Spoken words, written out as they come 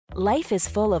Life is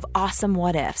full of awesome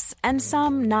what-ifs, and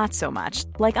some not so much,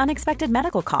 like unexpected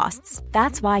medical costs.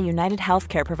 That's why United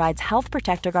Healthcare provides Health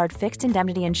Protector Guard fixed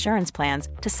indemnity insurance plans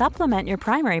to supplement your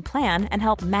primary plan and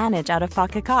help manage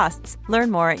out-of-pocket costs.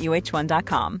 Learn more at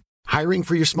uh1.com. Hiring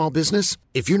for your small business?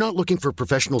 If you're not looking for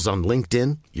professionals on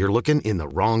LinkedIn, you're looking in the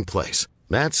wrong place.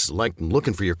 That's like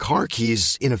looking for your car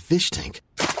keys in a fish tank.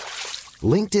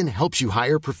 LinkedIn helps you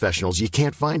hire professionals you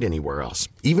can't find anywhere else,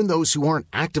 even those who aren't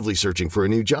actively searching for a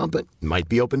new job but might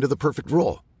be open to the perfect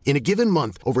role. In a given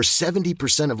month, over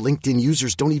 70% of LinkedIn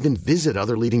users don't even visit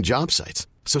other leading job sites.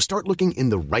 So start looking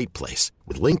in the right place.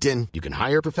 With LinkedIn, you can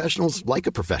hire professionals like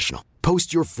a professional.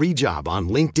 Post your free job on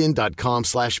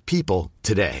linkedin.com/people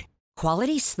today.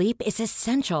 Quality sleep is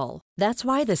essential. That's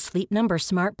why the Sleep Number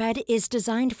Smart Bed is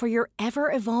designed for your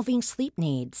ever-evolving sleep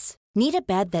needs. Need a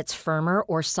bed that's firmer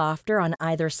or softer on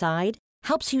either side?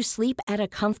 Helps you sleep at a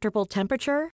comfortable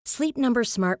temperature? Sleep Number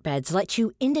Smart Beds let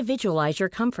you individualize your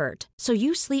comfort, so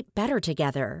you sleep better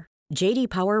together. J.D.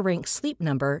 Power ranks Sleep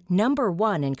Number number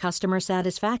 1 in customer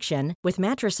satisfaction with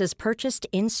mattresses purchased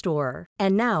in-store.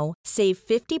 And now, save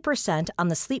 50% on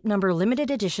the Sleep Number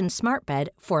Limited Edition Smart Bed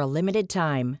for a limited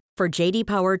time. For J.D.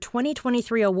 Power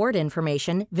 2023 award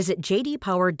information, visit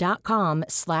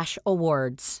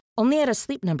jdpower.com/awards. Only at a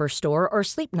Sleep Number store or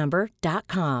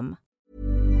sleepnumber.com.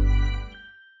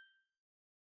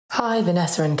 Hi,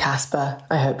 Vanessa and Casper.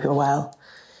 I hope you're well.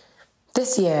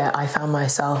 This year, I found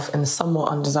myself in the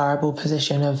somewhat undesirable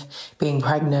position of being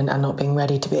pregnant and not being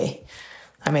ready to be.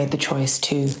 I made the choice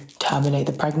to terminate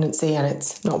the pregnancy, and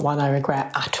it's not one I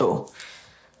regret at all.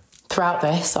 Throughout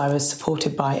this, I was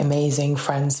supported by amazing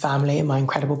friends, family, and my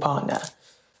incredible partner.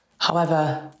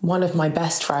 However, one of my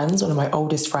best friends, one of my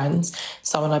oldest friends,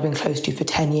 someone I've been close to for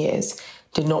 10 years,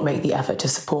 did not make the effort to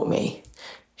support me.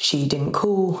 She didn't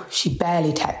call, she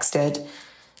barely texted.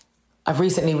 I've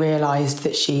recently realised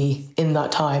that she, in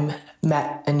that time,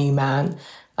 met a new man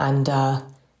and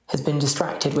has been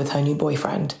distracted with her new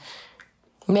boyfriend.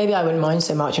 Maybe I wouldn't mind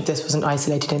so much if this was an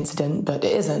isolated incident, but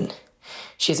it isn't.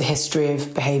 She has a history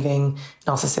of behaving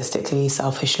narcissistically,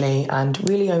 selfishly, and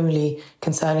really only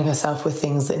concerning herself with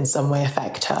things that in some way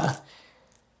affect her.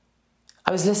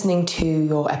 I was listening to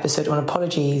your episode on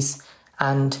apologies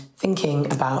and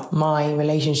thinking about my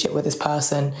relationship with this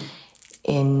person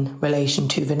in relation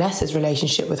to Vanessa's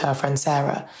relationship with her friend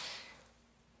Sarah.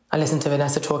 I listened to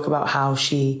Vanessa talk about how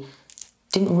she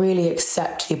didn't really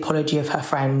accept the apology of her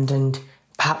friend and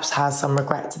perhaps has some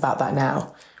regrets about that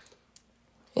now.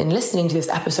 In listening to this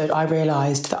episode, I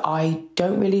realised that I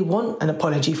don't really want an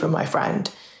apology from my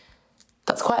friend.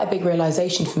 That's quite a big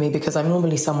realisation for me because I'm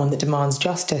normally someone that demands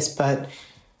justice, but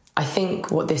I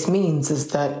think what this means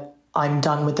is that I'm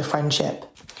done with the friendship.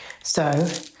 So,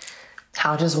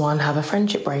 how does one have a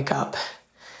friendship breakup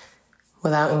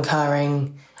without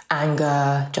incurring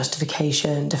anger,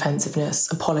 justification,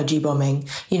 defensiveness, apology bombing?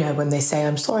 You know, when they say,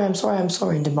 I'm sorry,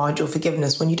 and demand your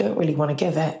forgiveness when you don't really want to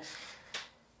give it.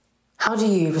 How do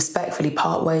you respectfully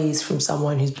part ways from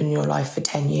someone who's been in your life for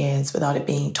 10 years without it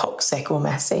being toxic or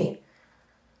messy?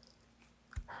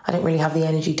 I don't really have the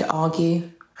energy to argue.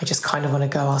 I just kind of want to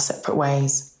go our separate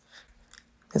ways.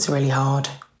 It's really hard.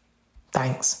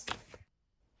 Thanks.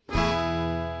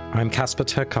 I'm Casper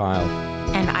ter Kuile.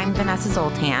 And I'm Vanessa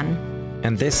Zoltan.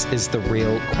 And this is The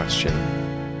Real Question.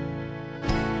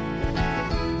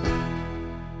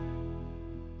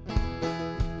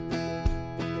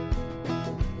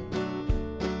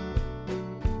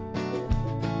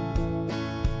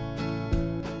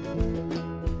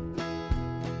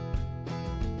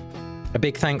 A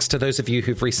big thanks to those of you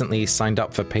who've recently signed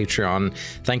up for Patreon.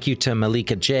 Thank you to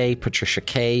Malika J, Patricia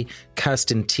K,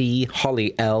 Kirsten T,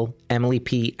 Holly L, Emily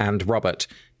P, and Robert,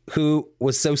 who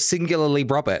was so singularly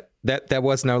Robert that there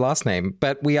was no last name.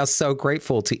 But we are so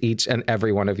grateful to each and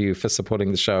every one of you for supporting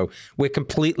the show. We're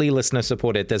completely listener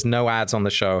supported. There's no ads on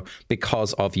the show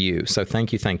because of you. So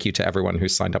thank you to everyone who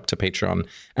signed up to Patreon.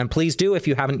 And please do if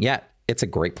you haven't yet. It's a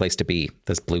great place to be.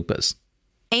 There's bloopers.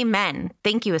 Amen.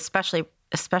 Thank you, especially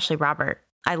Robert.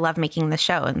 I love making the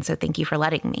show, and so thank you for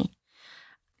letting me.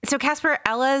 So Casper,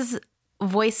 Ella's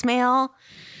voicemail,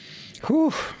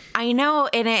 Whew. I know,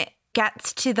 and it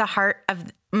gets to the heart of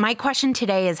my question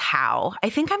today is how. I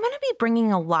think I'm going to be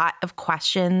bringing a lot of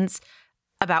questions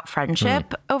about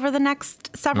friendship over the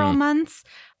next several months.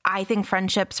 I think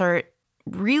friendships are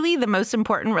really the most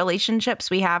important relationships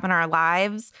we have in our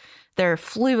lives. They're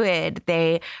fluid.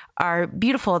 They are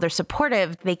beautiful. They're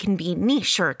supportive. They can be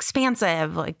niche or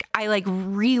expansive. I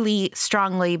really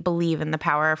strongly believe in the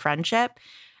power of friendship.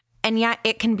 And yet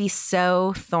it can be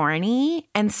so thorny.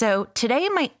 And so today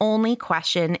my only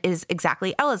question is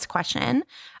exactly Ella's question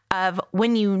of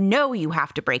when you know you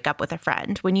have to break up with a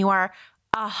friend, when you are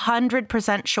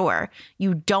 100% sure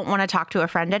you don't want to talk to a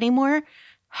friend anymore.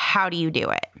 How do you do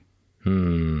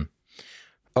it?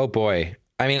 Oh, boy.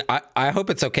 I mean, I hope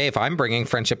it's okay if I'm bringing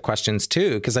friendship questions,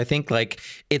 too, because I think like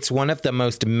it's one of the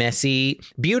most messy,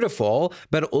 beautiful,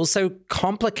 but also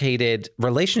complicated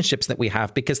relationships that we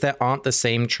have because there aren't the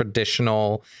same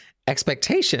traditional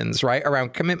expectations, right,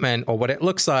 around commitment or what it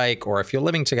looks like, or if you're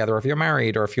living together, or if you're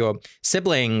married, or if you're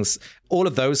siblings. All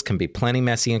of those can be plenty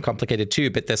messy and complicated too,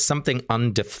 but there's something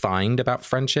undefined about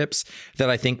friendships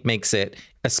that I think makes it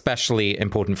especially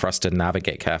important for us to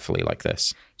navigate carefully like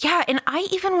this. Yeah, and I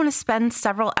even want to spend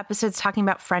several episodes talking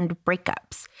about friend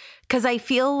breakups, because I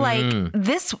feel like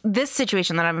this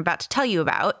situation that I'm about to tell you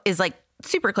about is like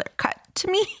super clear cut to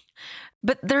me.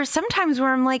 But there's some times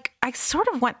where I'm like, I sort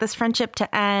of want this friendship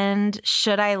to end.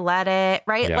 Should I let it?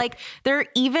 Right? Yeah. Like there are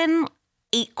even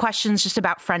 8 questions just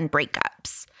about friend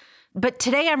breakups. But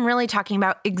today I'm really talking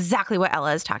about exactly what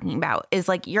Ella is talking about, is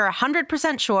like you're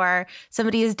 100% sure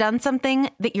somebody has done something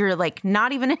that you're like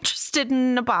not even interested in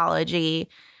an apology,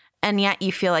 and yet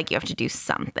you feel like you have to do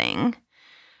something.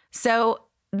 So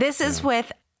this is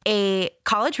with a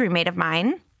college roommate of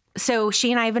mine. So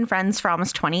she and I have been friends for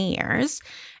almost 20 years.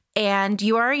 And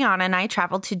Ariana and I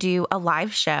traveled to do a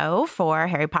live show for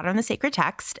Harry Potter and the Sacred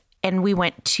Text. And we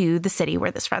went to the city where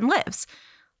this friend lives.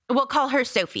 We'll call her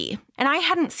Sophie. And I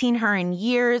hadn't seen her in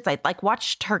years. I'd like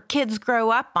watched her kids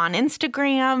grow up on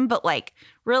Instagram, but like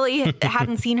really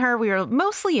hadn't seen her. We were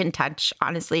mostly in touch,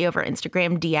 honestly, over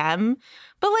Instagram DM.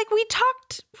 But like we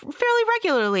talked fairly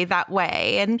regularly that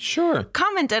way and Sure.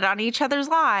 commented on each other's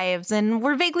lives and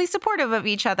were vaguely supportive of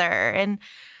each other. And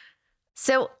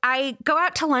so I go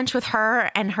out to lunch with her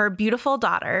and her beautiful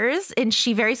daughters, and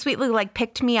she very sweetly like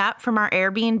picked me up from our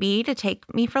Airbnb to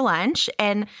take me for lunch.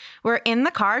 And we're in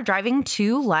the car driving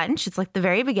to lunch. It's like the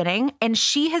very beginning. And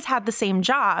she has had the same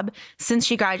job since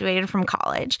she graduated from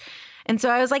college. And so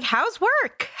I was like, how's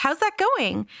work? How's that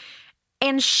going?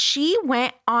 And she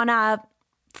went on a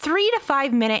 3 to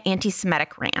 5 minute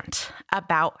anti-Semitic rant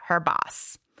about her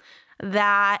boss,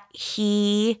 that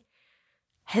he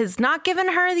has not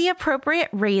given her the appropriate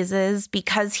raises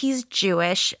because he's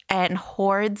Jewish and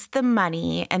hoards the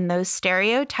money, and those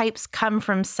stereotypes come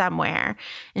from somewhere,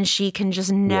 and she can just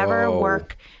never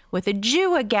work with a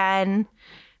Jew again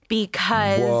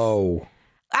because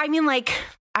I mean, like,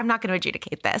 I'm not going to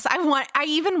adjudicate this. I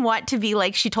even want to be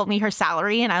like, she told me her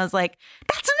salary and I was like,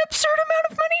 that's an absurd amount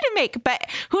of money to make, but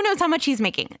who knows how much he's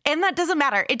making? And that doesn't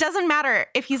matter. It doesn't matter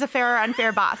if he's a fair or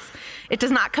unfair boss. It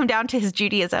does not come down to his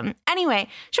Judaism. Anyway,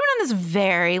 she went on this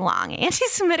very long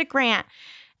anti-Semitic rant,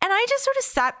 and I just sort of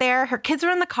sat there. Her kids were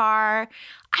in the car.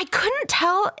 I couldn't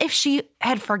tell if she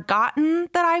had forgotten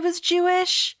that I was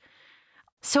Jewish.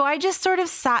 So I just sort of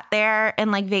sat there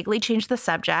and like vaguely changed the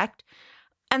subject.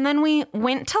 And then we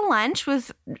went to lunch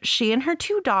with she and her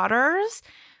 2 daughters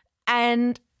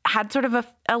and had sort of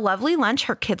a lovely lunch.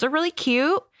 Her kids are really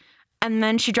cute. And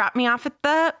then she dropped me off at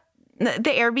the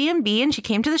Airbnb, and she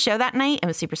came to the show that night and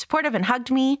was super supportive and hugged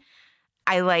me.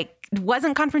 I like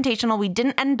wasn't confrontational. We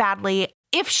didn't end badly.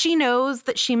 If she knows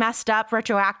that she messed up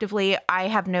retroactively, I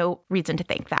have no reason to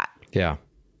think that. Yeah.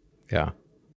 Yeah.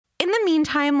 In the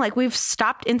meantime, like we've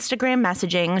stopped Instagram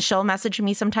messaging. She'll message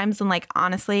me sometimes and like,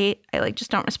 honestly, I like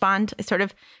just don't respond. I sort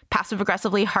of passive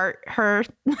aggressively heart her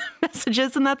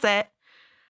messages and that's it.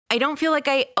 I don't feel like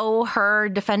I owe her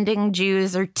defending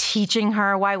Jews or teaching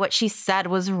her why what she said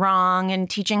was wrong and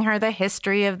teaching her the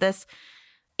history of this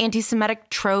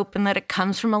anti-Semitic trope and that it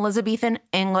comes from Elizabethan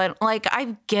England. Like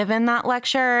I've given that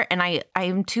lecture and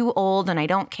I'm too old and I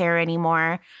don't care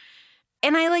anymore.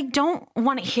 And I like don't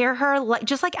want to hear her, like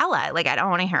just like Ella, like I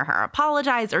don't want to hear her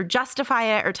apologize or justify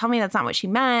it or tell me that's not what she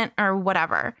meant or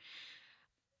whatever.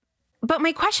 But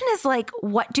my question is like,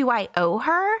 what do I owe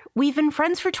her? We've been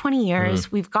friends for 20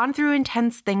 years. We've gone through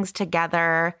intense things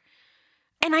together.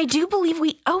 And I do believe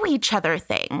we owe each other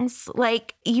things.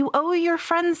 Like you owe your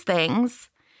friends things.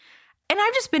 And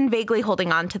I've just been vaguely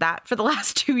holding on to that for the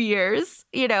last 2 years,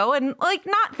 you know, and like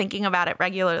not thinking about it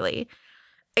regularly,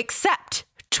 except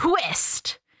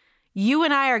twist. You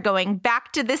and I are going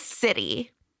back to this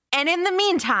city. And in the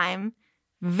meantime,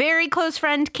 very close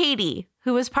friend Katie,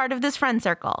 who was part of this friend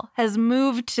circle, has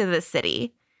moved to the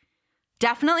city.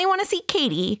 Definitely want to see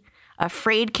Katie.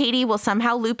 Afraid Katie will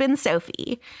somehow loop in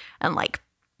Sophie and like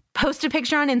post a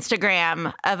picture on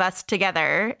Instagram of us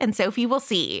together and Sophie will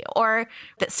see, or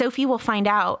that Sophie will find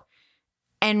out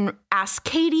and ask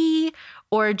Katie,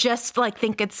 or just like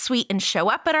think it's sweet and show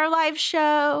up at our live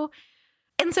show.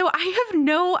 And so I have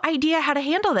no idea how to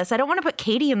handle this. I don't want to put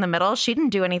Katie in the middle. She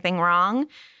didn't do anything wrong.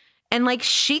 And like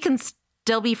she can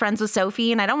still be friends with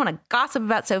Sophie. And I don't want to gossip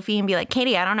about Sophie and be like,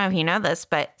 Katie, I don't know if you know this,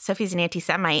 but Sophie's an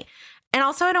anti-Semite. And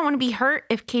also I don't want to be hurt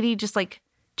if Katie just like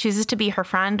chooses to be her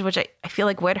friend, which I feel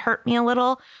like would hurt me a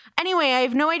little. Anyway, I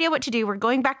have no idea what to do. We're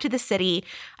going back to the city.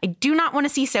 I do not want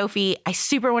to see Sophie. I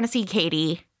super want to see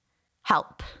Katie.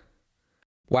 Help.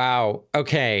 Wow.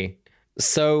 Okay.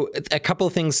 So a couple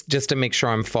of things just to make sure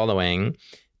I'm following.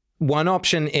 One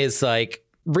option is like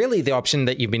really the option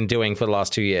that you've been doing for the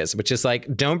last 2 years, which is like,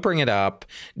 don't bring it up.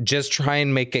 Just try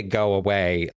and make it go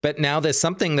away. But now there's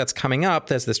something that's coming up.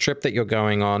 There's this trip that you're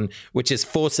going on, which is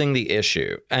forcing the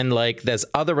issue. And like, there's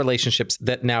other relationships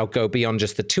that now go beyond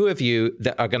just the two of you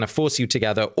that are going to force you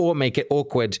together or make it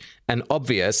awkward and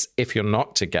obvious if you're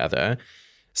not together.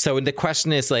 So the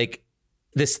question is like,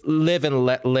 this live and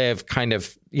let live kind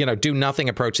of, you know, do nothing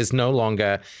approach is no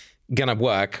longer going to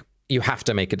work. You have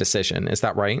to make a decision. Is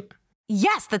that right?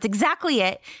 Yes, that's exactly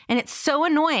it. And it's so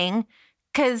annoying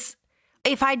because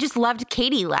if I just loved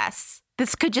Katie less,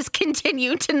 this could just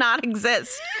continue to not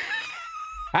exist.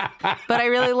 But I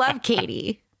really love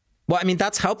Katie. Well, I mean,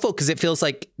 that's helpful because it feels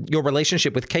like your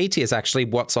relationship with Katie is actually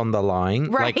what's on the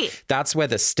line. Right. Like, that's where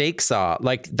the stakes are.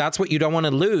 Like, that's what you don't want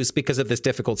to lose because of this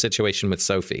difficult situation with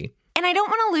Sophie. And I don't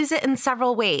want to lose it in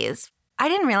several ways. I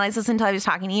didn't realize this until I was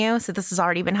talking to you, so this has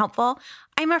already been helpful.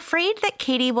 I'm afraid that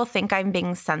Katie will think I'm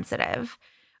being sensitive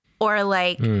or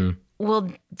like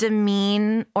will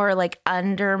demean or like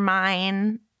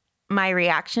undermine my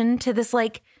reaction to this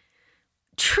like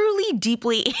truly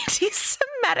deeply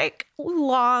anti-Semitic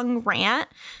long rant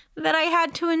that I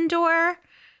had to endure.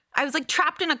 I was like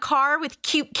trapped in a car with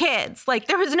cute kids. Like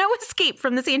there was no escape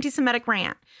from this anti-Semitic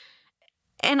rant.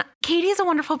 And Katie's a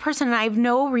wonderful person, and I have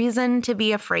no reason to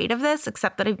be afraid of this,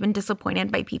 except that I've been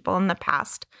disappointed by people in the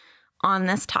past on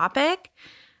this topic.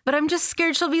 But I'm just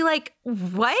scared she'll be like,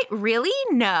 what? Really?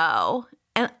 No.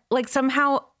 And like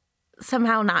somehow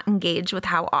not engage with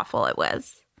how awful it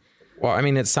was. Well, I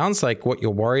mean, it sounds like what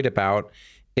you're worried about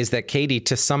is that Katie,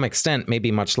 to some extent, maybe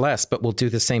much less, but will do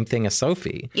the same thing as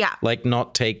Sophie. Yeah. Like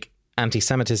not take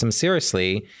anti-Semitism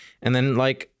seriously. And then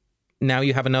like now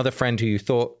you have another friend who you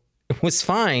thought was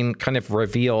fine, kind of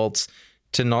revealed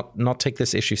to not take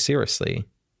this issue seriously.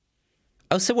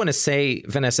 I also want to say,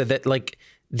 Vanessa, that like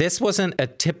this wasn't a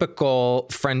typical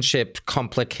friendship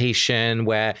complication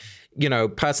where, you know,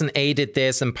 person A did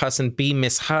this and person B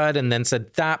misheard and then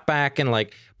said that back. And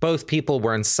like both people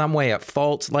were in some way at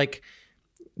fault. Like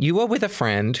you were with a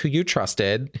friend who you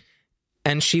trusted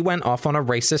and she went off on a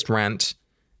racist rant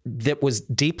that was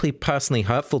deeply personally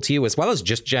hurtful to you as well as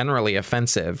just generally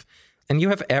offensive. And you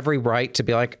have every right to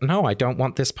be like, no, I don't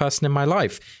want this person in my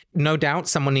life. No doubt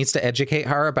someone needs to educate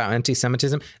her about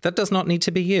anti-Semitism. That does not need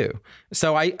to be you.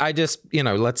 So I just, you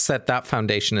know, let's set that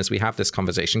foundation as we have this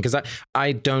conversation, because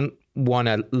I don't want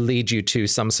to lead you to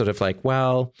some sort of like,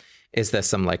 well, is there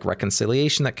some like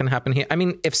reconciliation that can happen here? I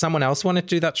mean, if someone else wanted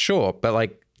to do that, sure. But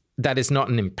like, that is not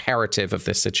an imperative of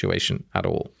this situation at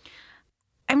all.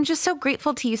 I'm just so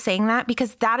grateful to you saying that,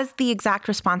 because that is the exact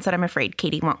response that I'm afraid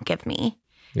Katie won't give me.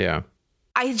 Yeah.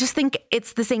 I just think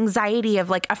it's this anxiety of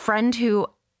like a friend who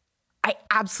I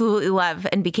absolutely love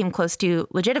and became close to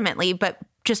legitimately, but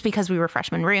just because we were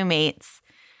freshman roommates.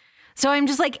 So I'm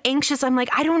just like anxious. I'm like,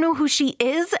 I don't know who she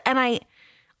is. And I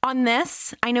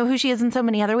know who she is in so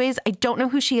many other ways. I don't know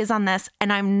who she is on this.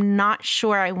 And I'm not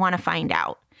sure I want to find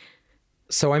out.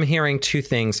 So I'm hearing two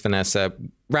things, Vanessa,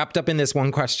 wrapped up in this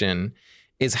one question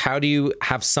is how do you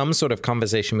have some sort of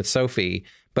conversation with Sophie,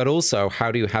 but also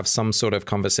how do you have some sort of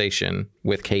conversation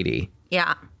with Katie?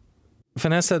 Yeah.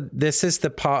 Vanessa, this is the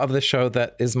part of the show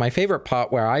that is my favorite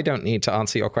part where I don't need to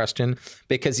answer your question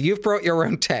because you've brought your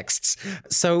own texts.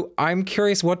 So I'm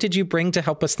curious, what did you bring to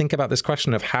help us think about this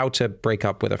question of how to break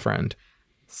up with a friend?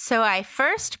 So I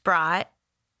first brought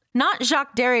not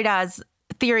Jacques Derrida's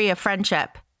theory of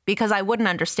friendship, because I wouldn't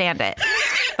understand it,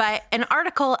 but an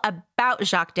article about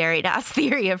Jacques Derrida's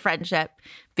theory of friendship,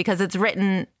 because it's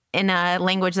written in a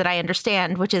language that I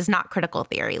understand, which is not critical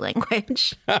theory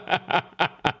language.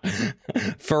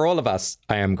 For all of us,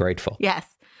 I am grateful. Yes.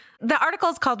 The article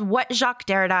is called What Jacques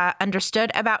Derrida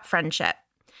Understood About Friendship.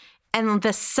 And the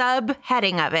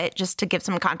subheading of it, just to give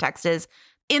some context, is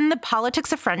In the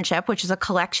Politics of Friendship, which is a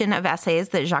collection of essays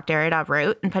that Jacques Derrida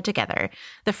wrote and put together,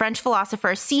 the French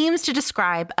philosopher seems to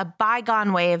describe a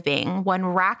bygone way of being, one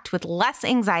racked with less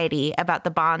anxiety about the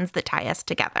bonds that tie us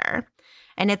together.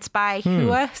 And it's by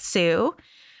Hua Hsu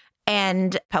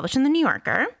and published in The New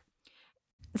Yorker.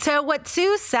 So what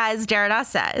Hsu says, Derrida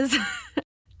says,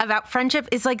 about friendship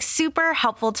is like super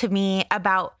helpful to me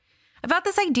about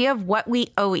this idea of what we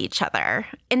owe each other.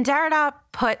 And Derrida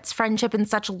puts friendship in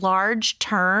such large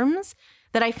terms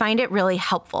that I find it really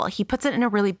helpful. He puts it in a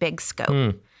really big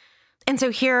scope. And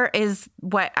so here is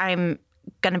what I'm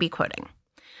going to be quoting.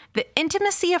 The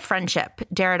intimacy of friendship,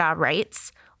 Derrida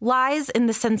writes, lies in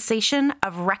the sensation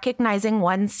of recognizing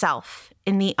oneself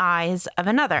in the eyes of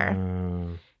another.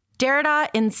 Derrida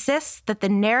insists that the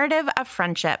narrative of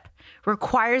friendship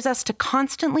requires us to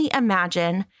constantly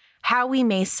imagine how we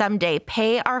may someday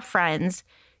pay our friends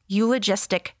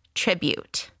eulogistic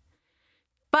tribute.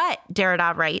 But,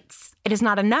 Derrida writes, it is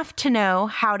not enough to know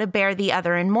how to bear the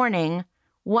other in mourning.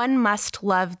 One must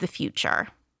love the future.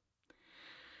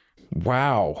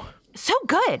 Wow. So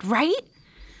good, right?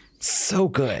 So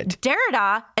good.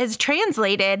 Derrida is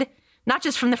translated not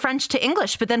just from the French to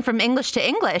English, but then from English to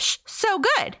English. So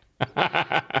good.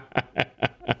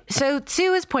 So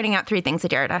Sue is pointing out 3 things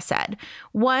that Derrida said.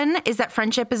 One is that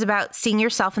friendship is about seeing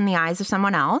yourself in the eyes of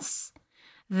someone else.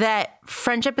 That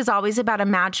friendship is always about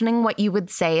imagining what you would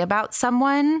say about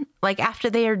someone, like after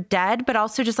they are dead, but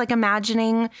also just like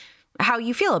imagining how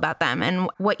you feel about them and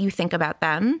what you think about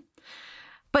them.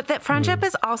 But that friendship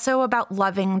is also about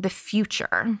loving the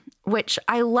future, which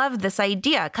I love this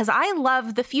idea because I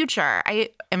love the future. I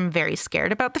am very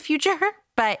scared about the future,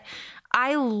 but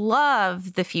I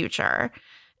love the future.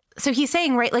 So he's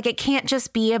saying, right, like it can't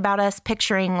just be about us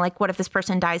picturing like, what if this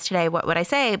person dies today? What would I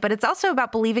say? But it's also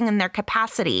about believing in their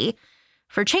capacity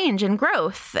for change and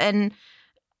growth. And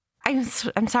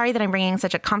I'm sorry that I'm bringing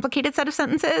such a complicated set of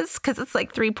sentences because it's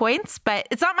like 3 points, but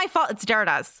it's not my fault. It's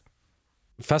Derrida's.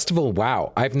 First of all,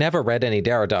 wow, I've never read any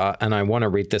Derrida, and I want to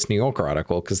read this New Yorker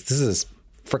article because this is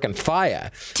freaking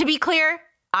fire. To be clear,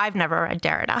 I've never read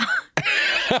Derrida.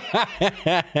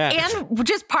 And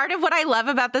just part of what I love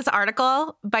about this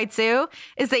article by Sue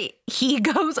is that he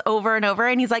goes over and over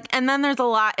and he's like, and then there's a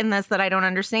lot in this that I don't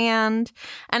understand.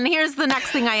 And here's the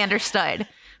next thing I understood.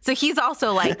 So he's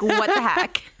also like, what the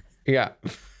heck? Yeah.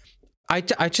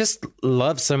 I just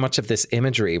love so much of this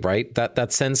imagery, right?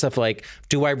 That sense of like,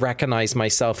 do I recognize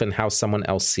myself in how someone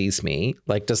else sees me?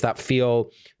 Like, does that feel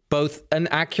both an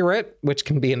accurate, which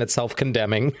can be in itself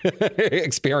condemning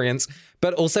experience,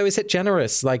 but also is it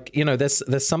generous? Like, you know,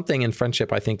 there's something in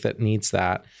friendship, I think, that needs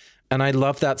that. And I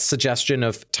love that suggestion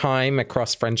of time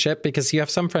across friendship, because you have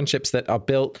some friendships that are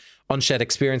built on shared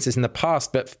experiences in the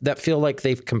past, but that feel like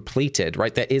they've completed,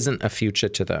 right? There isn't a future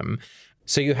to them.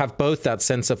 So you have both that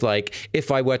sense of like,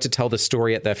 if I were to tell the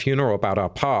story at their funeral about our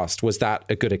past, was that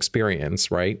a good experience,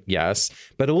 right? Yes.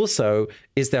 But also,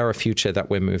 is there a future that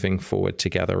we're moving forward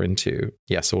together into?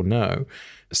 Yes or no?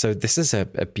 So this is a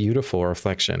beautiful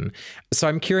reflection. So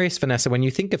I'm curious, Vanessa, when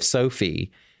you think of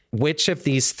Sophie, which of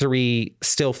these 3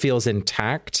 still feels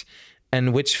intact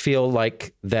and which feel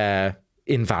like they're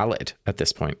invalid at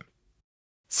this point?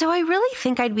 So I really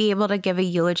think I'd be able to give a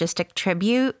eulogistic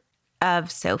tribute of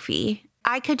Sophie.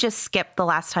 I could just skip the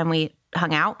last time we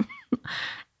hung out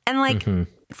and like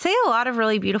say a lot of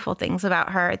really beautiful things about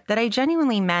her that I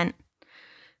genuinely meant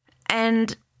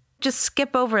and just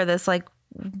skip over this like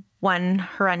one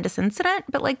horrendous incident,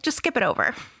 but like just skip it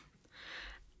over.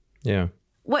 Yeah.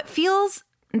 What feels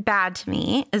bad to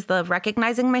me is the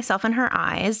recognizing myself in her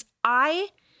eyes. I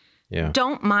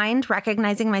don't mind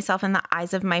recognizing myself in the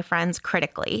eyes of my friends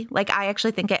critically. Like, I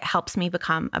actually think it helps me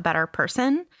become a better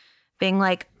person. Being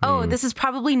like, oh, this is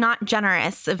probably not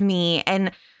generous of me.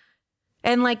 And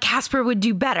like Casper would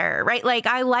do better, right? Like,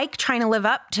 I like trying to live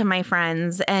up to my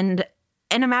friends and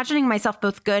imagining myself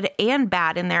both good and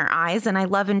bad in their eyes. And I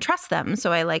love and trust them.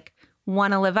 So I like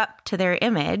want to live up to their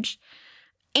image.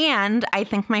 And I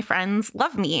think my friends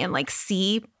love me and like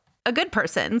see a good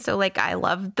person. So like, I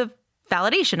love the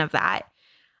validation of that.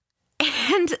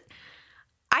 And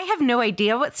I have no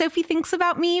idea what Sophie thinks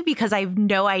about me because I have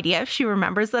no idea if she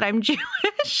remembers that I'm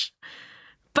Jewish.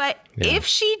 But if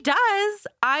she does,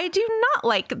 I do not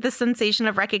like the sensation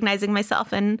of recognizing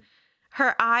myself in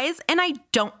her eyes. And I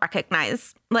don't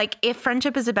recognize, like, if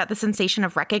friendship is about the sensation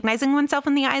of recognizing oneself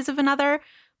in the eyes of another,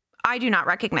 I do not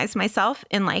recognize myself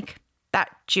in like that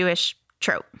Jewish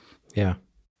trope. Yeah.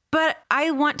 But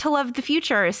I want to love the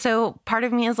future. So part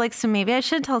of me is like, so maybe I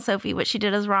should tell Sophie what she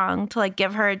did is wrong to like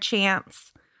give her a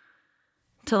chance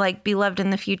to like be loved in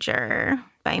the future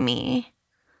by me.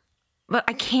 But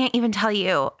I can't even tell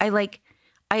you.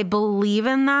 I believe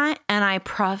in that and I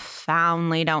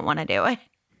profoundly don't want to do it.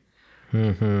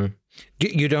 Mm-hmm.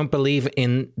 You don't believe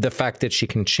in the fact that she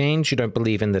can change? You don't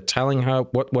believe in the telling her?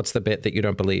 What's the bit that you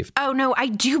don't believe? Oh, no, I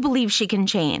do believe she can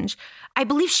change. I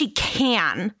believe she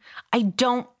can. I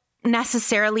don't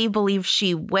necessarily believe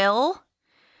she will.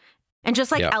 And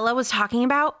just like Ella was talking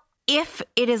about, if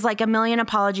it is like a million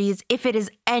apologies, if it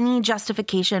is any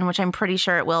justification, which I'm pretty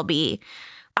sure it will be,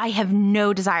 I have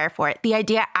no desire for it. The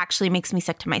idea actually makes me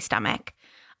sick to my stomach.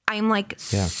 I'm like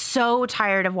so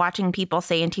tired of watching people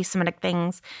say anti-Semitic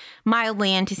things,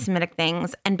 mildly anti-Semitic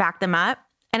things, and back them up.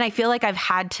 And I feel like I've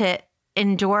had to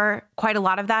endure quite a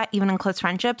lot of that, even in close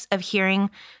friendships, of hearing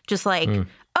just like,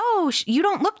 oh, you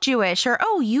don't look Jewish, or,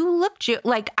 oh, you look Jewish.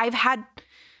 Like, I've had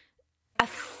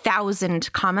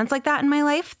 1,000 comments like that in my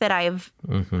life that I've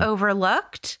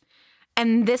overlooked.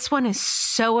 And this one is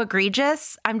so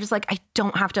egregious. I'm just like, I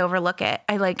don't have to overlook it.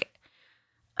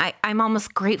 I'm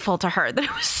almost grateful to her that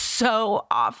it was so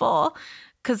awful,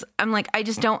 because I'm like, I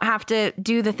just don't have to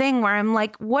do the thing where I'm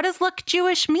like, what does look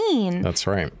Jewish mean? That's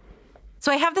right.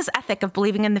 So I have this ethic of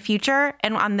believing in the future.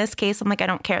 And on this case, I'm like, I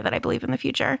don't care that I believe in the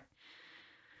future.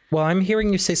 Well, I'm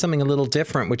hearing you say something a little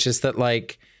different, which is that,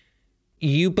 like,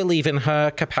 you believe in her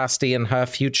capacity and her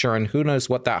future, and who knows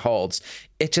what that holds.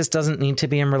 It just doesn't need to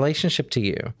be in relationship to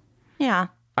you. Yeah.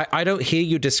 I don't hear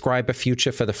you describe a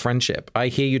future for the friendship. I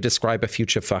hear you describe a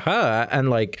future for her, and,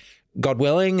 like, God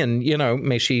willing, and, you know,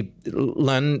 may she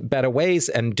learn better ways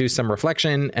and do some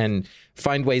reflection and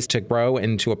find ways to grow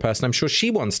into a person I'm sure she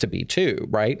wants to be too,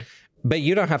 right? But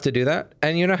you don't have to do that,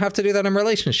 and you don't have to do that in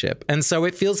relationship. And so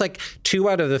it feels like 2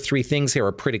 out of the 3 things here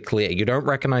are pretty clear. You don't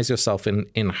recognize yourself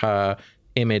in her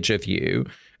image of you,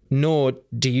 nor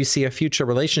do you see a future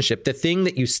relationship. The thing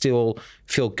that you still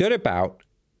feel good about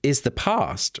is the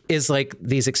past, is like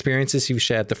these experiences you've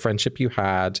shared, the friendship you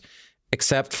had,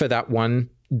 except for that one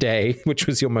day, which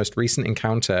was your most recent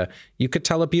encounter. You could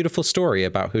tell a beautiful story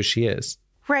about who she is.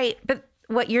 Right. But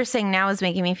what you're saying now is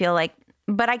making me feel like,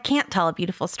 but I can't tell a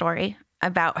beautiful story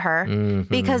about her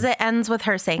because it ends with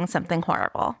her saying something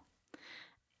horrible.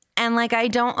 And like, I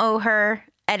don't owe her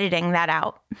editing that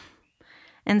out.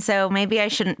 And so maybe I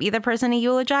shouldn't be the person to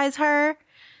eulogize her,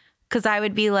 because I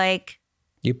would be like,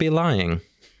 you'd be lying.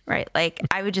 Right. Like,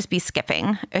 I would just be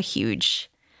skipping a huge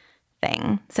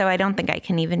thing. So I don't think I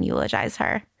can even eulogize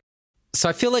her. So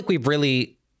I feel like we've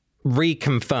really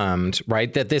reconfirmed,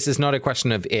 right, that this is not a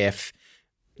question of if.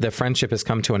 The friendship has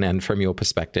come to an end from your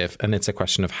perspective, and it's a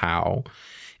question of how.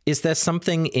 Is there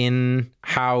something in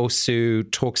how Sue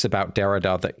talks about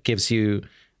Derrida that gives you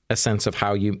a sense of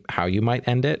how you might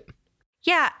end it?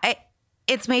 Yeah,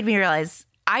 it's made me realize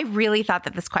I really thought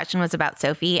that this question was about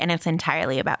Sophie, and it's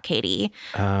entirely about Katie.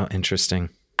 Oh, interesting.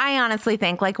 I honestly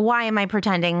think, like, why am I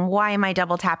pretending? Why am I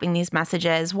double tapping these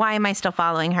messages? Why am I still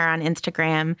following her on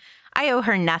Instagram? I owe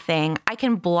her nothing. I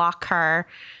can block her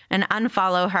and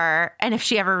unfollow her. And if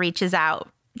she ever reaches out,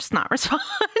 just not respond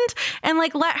and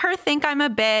like let her think I'm a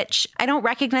bitch. I don't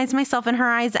recognize myself in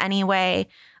her eyes anyway.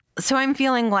 So I'm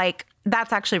feeling like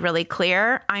that's actually really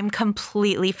clear. I'm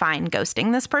completely fine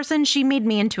ghosting this person. She made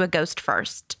me into a ghost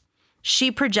first. She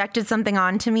projected something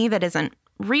onto me that isn't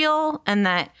real and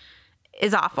that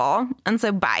is awful. And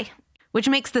so bye, which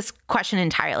makes this question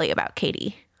entirely about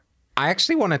Katie. I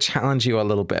actually want to challenge you a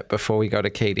little bit before we go to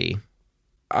Katie.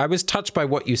 I was touched by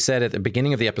what you said at the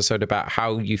beginning of the episode about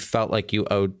how you felt like you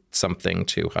owed something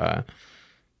to her.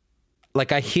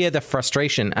 Like, I hear the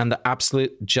frustration and the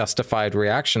absolute justified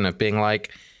reaction of being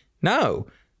like, no,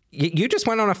 you just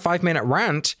went on a 5-minute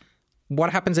rant.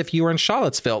 What happens if you were in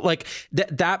Charlottesville? Like,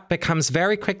 that becomes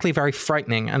very quickly very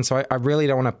frightening. And so I really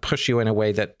don't want to push you in a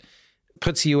way that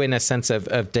puts you in a sense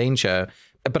of danger.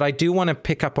 But I do want to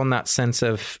pick up on that sense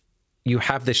of, you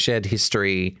have this shared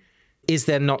history. Is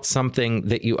there not something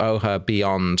that you owe her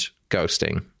beyond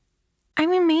ghosting? I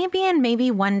mean, maybe, and maybe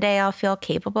one day I'll feel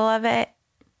capable of it.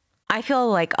 I feel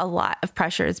like a lot of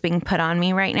pressure is being put on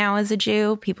me right now as a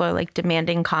Jew. People are like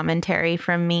demanding commentary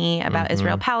from me about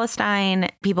Israel-Palestine.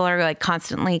 People are like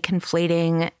constantly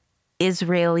conflating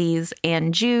Israelis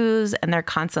and Jews, and they're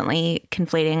constantly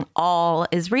conflating all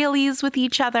Israelis with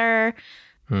each other.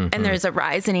 And there's a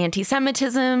rise in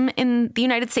anti-Semitism in the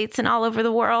United States and all over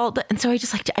the world. And so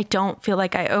I don't feel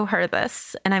like I owe her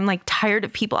this. And I'm like tired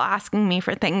of people asking me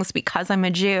for things because I'm a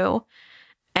Jew.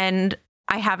 And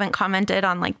I haven't commented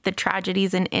on like the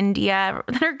tragedies in India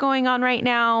that are going on right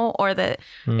now, or that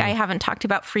I haven't talked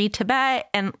about Free Tibet.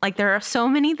 And like, there are so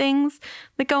many things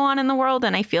that go on in the world.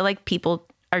 And I feel like people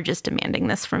are just demanding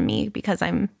this from me because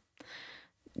I'm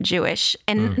Jewish,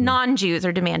 and non-Jews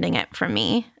are demanding it from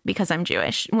me because I'm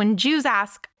Jewish. When Jews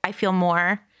ask, I feel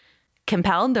more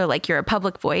compelled. They're like, you're a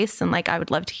public voice, and like, I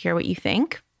would love to hear what you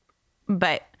think.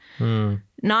 But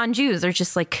non-Jews are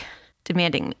just like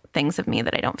demanding things of me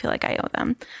that I don't feel like I owe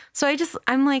them. So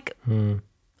I'm like,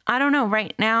 I don't know.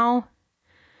 Right now,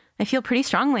 I feel pretty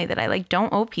strongly that I like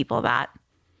don't owe people that.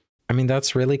 I mean,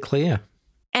 that's really clear.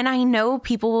 And I know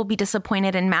people will be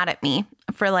disappointed and mad at me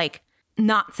for like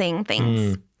not saying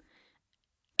things.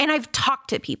 And I've talked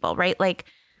to people, right? Like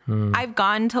I've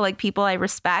gone to like people I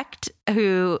respect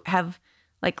who have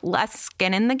like less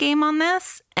skin in the game on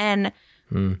this. And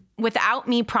without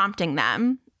me prompting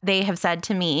them, they have said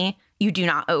to me, you do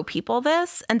not owe people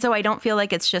this. And so I don't feel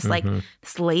like it's just like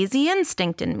this lazy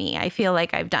instinct in me. I feel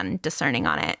like I've done discerning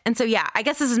on it. And so, yeah, I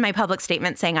guess this is my public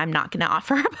statement saying I'm not going to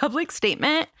offer a public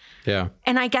statement. Yeah.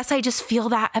 And I guess I just feel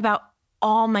that about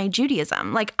all my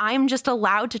Judaism. Like, I'm just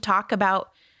allowed to talk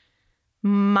about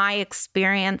my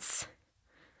experience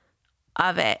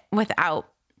of it without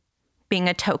being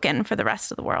a token for the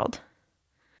rest of the world.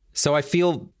 So I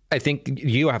think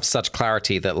you have such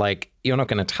clarity that, like, you're not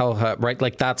going to tell her, right?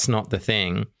 Like, that's not the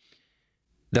thing.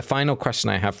 The final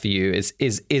question I have for you is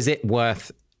it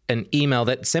worth an email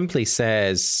that simply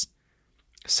says,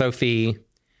 Sophie,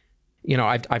 you know,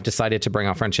 I've decided to bring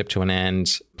our friendship to an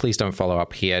end. Please don't follow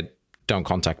up here. Don't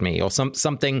contact me, or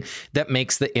something that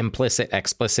makes the implicit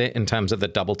explicit in terms of the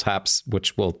double taps,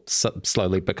 which will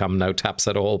slowly become no taps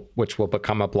at all, which will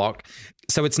become a block.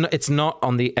 So it's not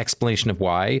on the explanation of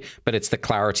why, but it's the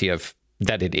clarity of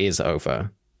that it is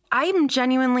over. I'm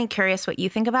genuinely curious what you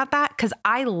think about that, because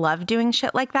I love doing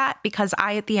shit like that, because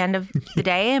I, at the end of the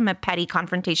day, am a petty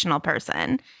confrontational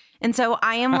person. And so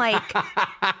I am like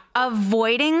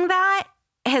avoiding that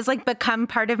has like become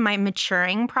part of my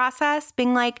maturing process,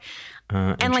 being like,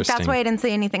 and like, that's why I didn't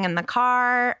say anything in the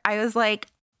car. I was like,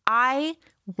 I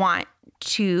want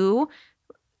to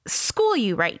school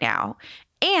you right now.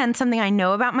 And something I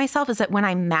know about myself is that when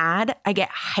I'm mad, I get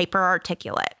hyper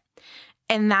articulate,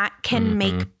 and that can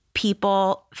make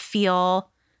people feel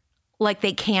like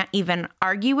they can't even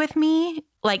argue with me.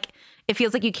 Like, it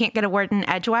feels like you can't get a word in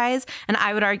edgewise. And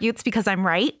I would argue it's because I'm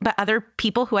right. But other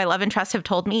people who I love and trust have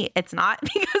told me it's not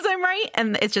because I'm right.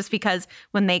 And it's just because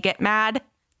when they get mad,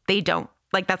 they don't.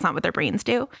 Like, that's not what their brains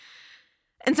do.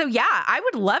 And so, yeah, I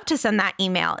would love to send that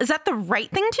email. Is that the right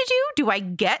thing to do? Do I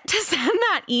get to send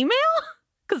that email?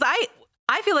 Because I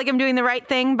feel like I'm doing the right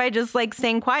thing by just like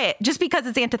staying quiet, just because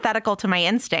it's antithetical to my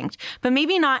instinct. But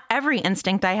maybe not every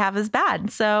instinct I have is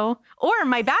bad. So, or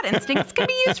my bad instincts can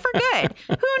be used for good.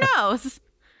 Who knows?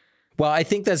 Well, I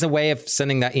think there's a way of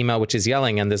sending that email, which is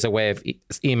yelling, and there's a way of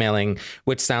emailing,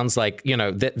 which sounds like, you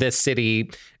know, this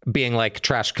city being like,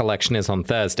 trash collection is on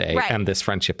Thursday, right, and this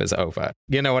friendship is over.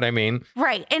 You know what I mean?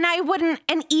 Right. And I wouldn't,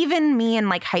 and even me in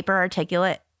like hyper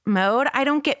articulate mode, I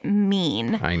don't get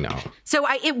mean. I know. So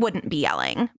it wouldn't be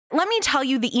yelling. Let me tell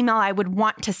you the email I would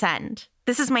want to send.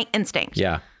 This is my instinct.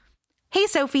 Yeah. Hey,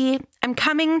 Sophie, I'm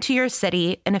coming to your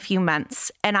city in a few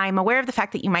months, and I'm aware of the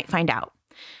fact that you might find out.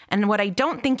 And what I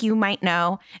don't think you might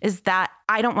know is that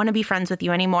I don't want to be friends with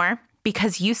you anymore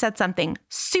because you said something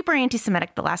super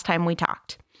anti-Semitic the last time we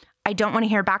talked. I don't want to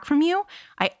hear back from you.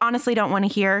 I honestly don't want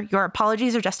to hear your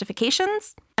apologies or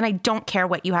justifications, and I don't care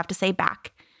what you have to say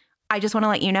back. I just want to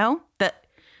let you know that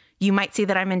you might see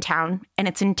that I'm in town, and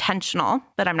it's intentional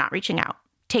that I'm not reaching out.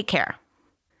 Take care.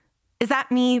 Is that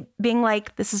me being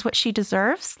like, this is what she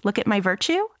deserves? Look at my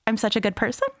virtue. I'm such a good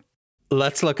person.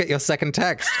 Let's look at your second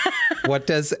text. What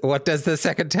does the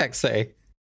second text say?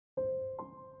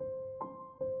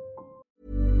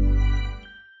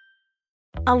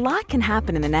 A lot can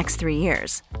happen in the next 3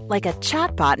 years. Like a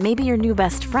chatbot may be your new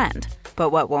best friend.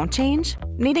 But what won't change?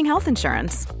 Needing health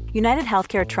insurance. United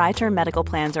Healthcare Tri-Term Medical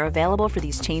Plans are available for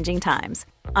these changing times.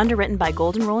 Underwritten by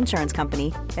Golden Rule Insurance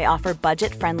Company, they offer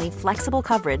budget-friendly, flexible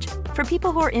coverage for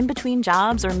people who are in between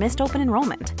jobs or missed open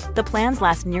enrollment. The plans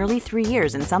last nearly 3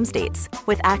 years in some states,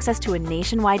 with access to a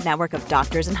nationwide network of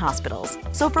doctors and hospitals.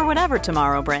 So for whatever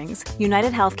tomorrow brings,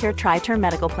 United Healthcare Tri-Term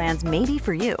Medical Plans may be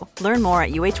for you. Learn more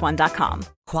at uh1.com.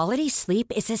 Quality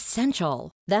sleep is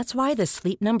essential. That's why the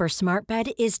Sleep Number Smart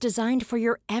Bed is designed for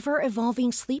your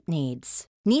ever-evolving sleep needs.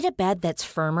 Need a bed that's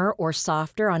firmer or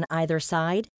softer on either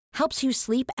side? Helps you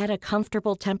sleep at a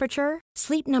comfortable temperature?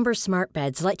 Sleep Number Smart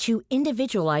Beds let you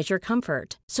individualize your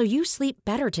comfort, so you sleep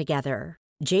better together.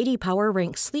 J.D. Power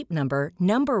ranks Sleep Number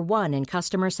number 1 in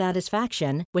customer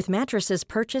satisfaction with mattresses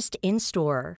purchased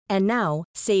in-store. And now,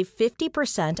 save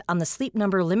 50% on the Sleep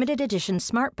Number Limited Edition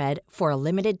Smart Bed for a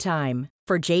limited time.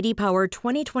 For J.D. Power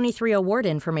 2023 award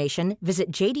information,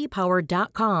 visit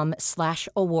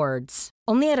jdpower.com/awards.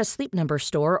 Only at a Sleep Number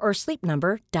store or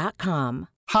sleepnumber.com.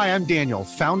 Hi, I'm Daniel,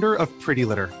 founder of Pretty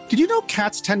Litter. Did you know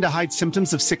cats tend to hide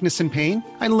symptoms of sickness and pain?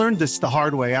 I learned this the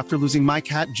hard way after losing my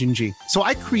cat, Gingy. So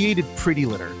I created Pretty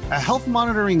Litter, a health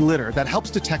monitoring litter that helps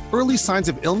detect early signs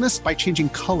of illness by changing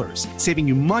colors, saving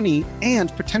you money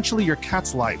and potentially your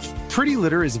cat's life. Pretty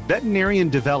Litter is veterinarian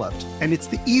developed, and it's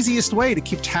the easiest way to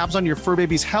keep tabs on your fur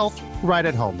baby's health right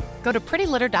at home. Go to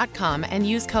prettylitter.com and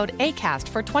use code ACAST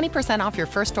for 20% off your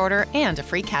first order and a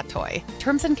free cat toy.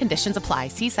 Terms and conditions apply.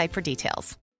 See site for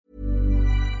details.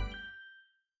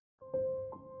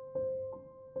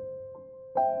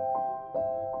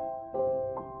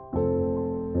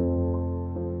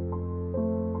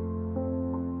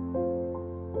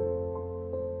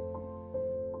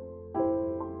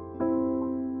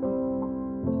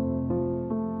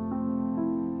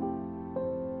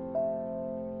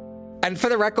 And for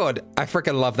the record, I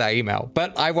freaking love that email.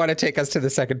 But I want to take us to the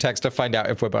second text to find out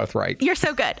if we're both right. You're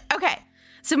so good. Okay.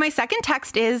 So my second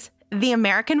text is the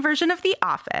American version of The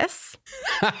Office.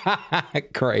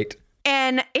 Great.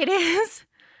 And it is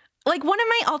like one of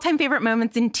my all-time favorite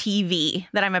moments in TV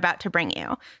that I'm about to bring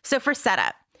you. So for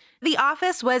setup, The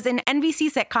Office was an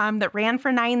NBC sitcom that ran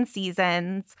for 9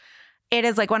 seasons. It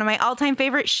is like one of my all-time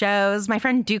favorite shows. My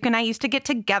friend Duke and I used to get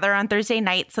together on Thursday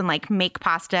nights and like make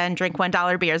pasta and drink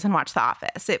 $1 beers and watch The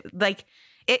Office.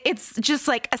 It's just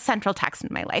like a central text in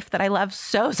my life that I love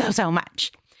so, so, so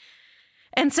much.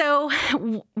 And so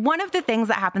one of the things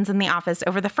that happens in The Office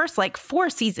over the first like 4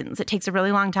 seasons, it takes a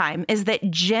really long time, is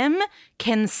that Jim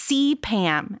can see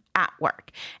Pam at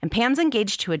work. And Pam's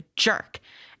engaged to a jerk.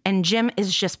 And Jim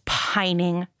is just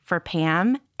pining for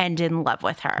Pam and in love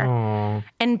with her. Aww.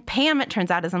 And Pam, it turns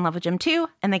out, is in love with Jim too,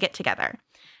 and they get together.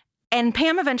 And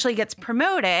Pam eventually gets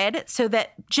promoted so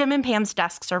that Jim and Pam's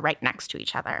desks are right next to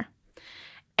each other.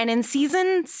 And in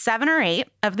season 7 or 8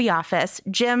 of The Office,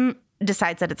 Jim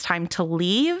decides that it's time to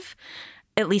leave,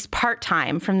 at least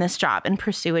part-time, from this job and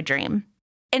pursue a dream.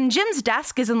 And Jim's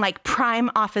desk is in like prime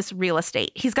office real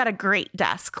estate. He's got a great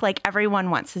desk. Like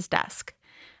everyone wants his desk.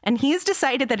 And he's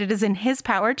decided that it is in his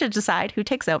power to decide who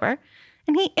takes over.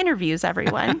 And he interviews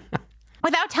everyone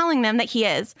without telling them that he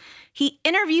is. He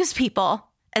interviews people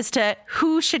as to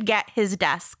who should get his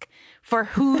desk, for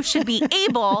who should be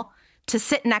able to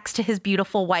sit next to his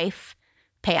beautiful wife,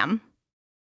 Pam.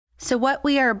 So what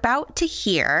we are about to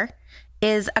hear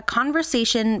is a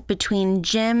conversation between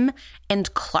Jim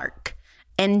and Clark.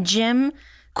 And Jim,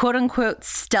 quote unquote,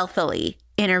 stealthily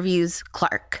interviews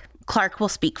Clark. Clark will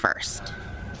speak first.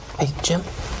 Hey, Jim,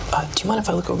 do you mind if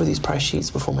I look over these price sheets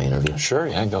before my interview? Sure,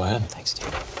 yeah, go ahead. Thanks,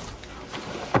 dude.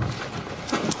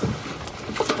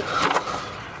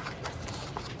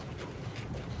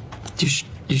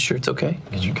 You sure it's okay?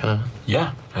 Because you're kind of...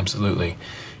 Yeah, absolutely.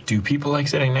 Do people like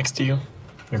sitting next to you?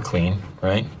 They're clean,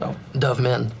 right? Oh, Dove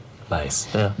Men.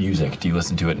 Nice. Yeah. Music, do you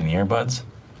listen to it in the earbuds?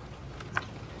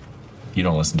 You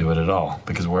don't listen to it at all,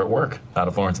 because we're at work, out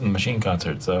of Florence and the Machine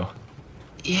concert, so...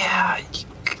 Yeah,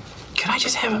 could I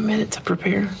just have a minute to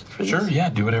prepare for this? Sure, yeah,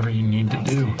 do whatever you need to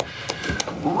do.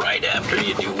 Right after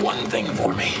you do one thing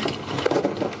for me.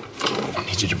 I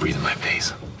need you to breathe in my face.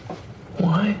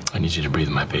 Why? I need you to breathe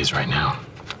in my face right now.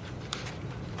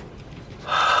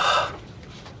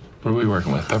 What are we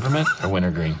working with, peppermint or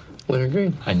wintergreen?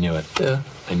 Wintergreen. I knew it. Yeah.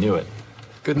 I knew it.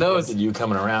 Good nose. You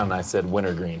coming around and I said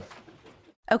wintergreen.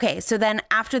 Okay, so then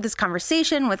after this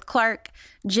conversation with Clark,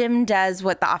 Jim does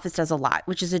what The Office does a lot,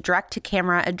 which is a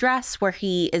direct-to-camera address where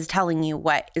he is telling you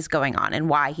what is going on and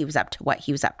why he was up to what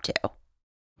he was up to.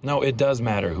 No, it does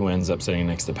matter who ends up sitting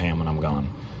next to Pam when I'm gone.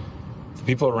 The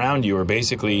people around you are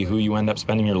basically who you end up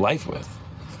spending your life with.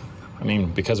 I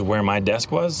mean, because of where my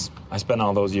desk was, I spent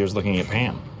all those years looking at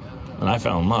Pam, and I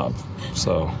fell in love.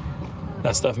 So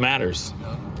that stuff matters.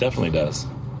 Definitely does.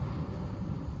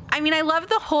 I mean, I love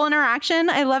the whole interaction.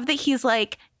 I love that he's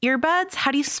like, earbuds,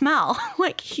 how do you smell?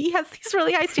 Like, he has these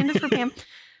really high standards for Pam.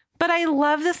 But I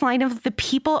love this line of the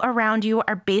people around you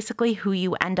are basically who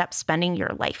you end up spending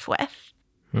your life with.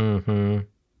 Mm-hmm.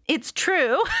 It's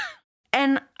true.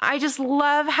 And I just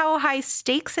love how high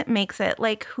stakes it makes it.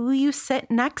 Like, who you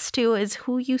sit next to is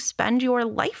who you spend your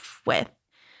life with.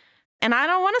 And I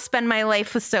don't want to spend my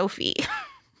life with Sophie.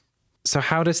 So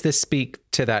how does this speak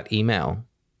to that email?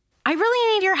 I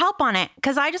really need your help on it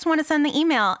because I just want to send the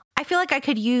email. I feel like I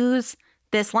could use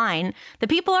this line. The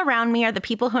people around me are the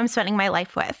people who I'm spending my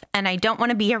life with, and I don't want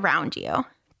to be around you.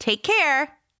 Take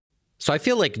care. So I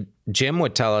feel like Jim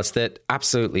would tell us that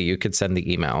absolutely you could send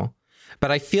the email.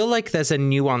 But I feel like there's a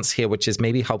nuance here which is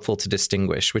maybe helpful to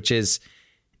distinguish, which is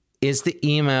the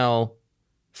email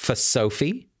for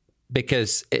Sophie?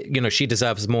 Because, you know, she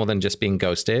deserves more than just being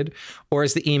ghosted? Or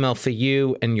is the email for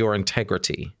you and your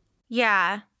integrity?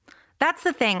 Yeah. That's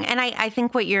the thing. And I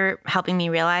think what you're helping me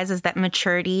realize is that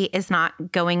maturity is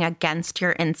not going against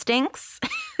your instincts,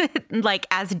 like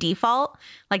as default.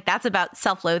 Like that's about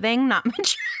self-loathing, not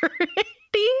maturity.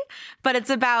 But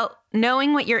it's about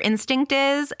knowing what your instinct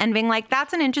is and being like,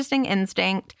 that's an interesting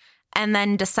instinct. And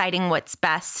then deciding what's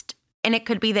best. And it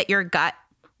could be that your gut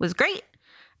was great.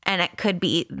 And it could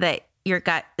be that your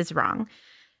gut is wrong.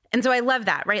 And so I love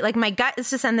that, right? Like my gut is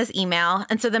to send this email.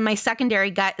 And so then my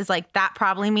secondary gut is like, that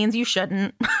probably means you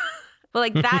shouldn't. But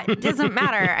like that doesn't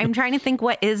matter. I'm trying to think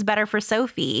what is better for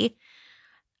Sophie.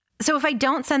 So if I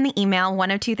don't send the email,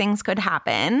 one of two things could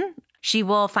happen. She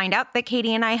will find out that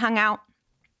Katie and I hung out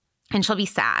and she'll be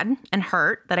sad and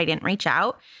hurt that I didn't reach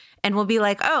out. And we'll be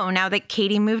like, oh, now that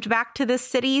Katie moved back to this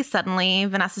city, suddenly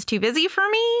Vanessa's too busy for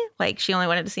me. Like she only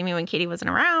wanted to see me when Katie wasn't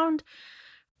around.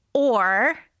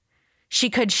 Or she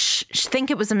could think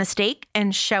it was a mistake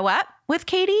and show up with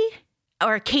Katie,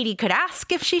 or Katie could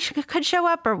ask if she could show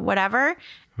up or whatever.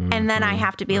 And then I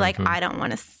have to be like, I don't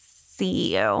want to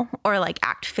see you, or like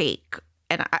act fake.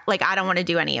 And I don't want to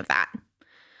do any of that.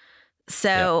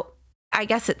 So I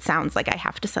guess it sounds like I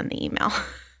have to send the email.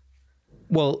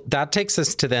 Well, that takes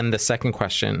us to then the second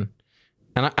question.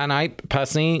 And I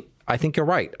personally, I think you're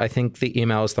right. I think the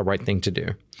email is the right thing to do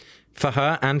for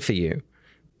her and for you.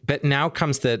 But now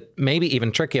comes the maybe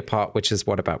even trickier part, which is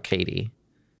what about Katie?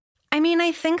 I mean,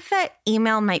 I think that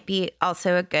email might be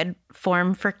also a good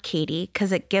form for Katie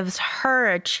because it gives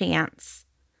her a chance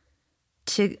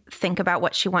to think about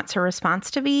what she wants her response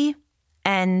to be.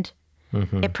 And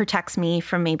it protects me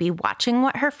from maybe watching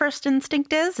what her first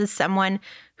instinct is as someone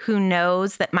who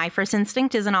knows that my first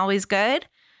instinct isn't always good.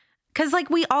 Because, like,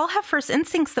 we all have first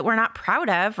instincts that we're not proud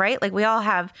of, right? Like, we all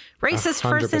have racist 100%.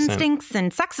 First instincts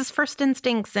and sexist first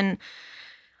instincts. And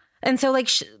so, like,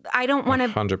 I don't want to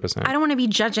 100%. I don't want to be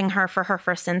judging her for her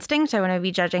first instinct. I want to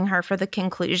be judging her for the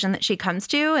conclusion that she comes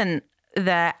to and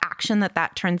the action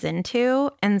that turns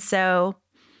into. And so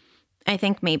I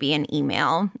think maybe an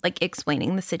email, like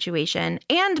explaining the situation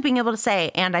and being able to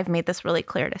say, and I've made this really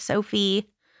clear to Sophie,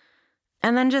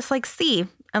 and then just like see,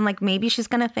 and like maybe she's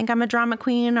going to think I'm a drama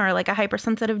queen or like a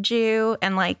hypersensitive Jew,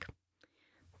 and like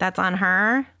that's on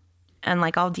her, and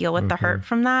like I'll deal with the hurt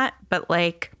from that. But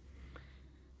like,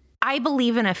 I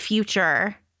believe in a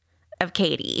future of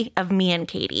Katie, of me and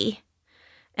Katie.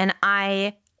 And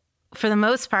I, for the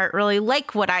most part, really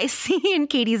like what I see in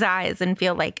Katie's eyes and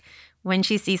feel like when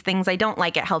she sees things I don't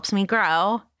like, it helps me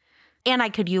grow. And I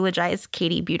could eulogize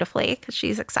Katie beautifully because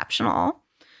she's exceptional.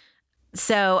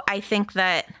 So I think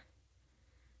that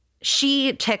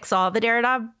she ticks all the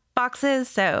Derrida boxes.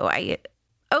 So I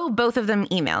owe both of them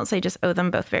emails. I just owe them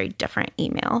both very different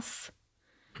emails.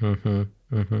 And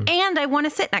I want to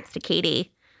sit next to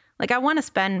Katie. Like, I want to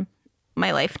spend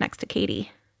my life next to Katie.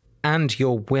 And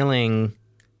you're willing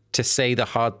to say the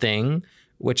hard thing,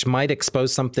 which might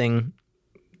expose something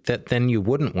that then you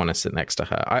wouldn't want to sit next to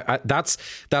her. That's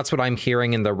what I'm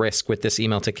hearing in the risk with this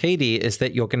email to Katie, is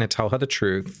that you're going to tell her the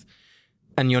truth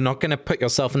and you're not going to put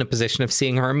yourself in a position of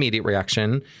seeing her immediate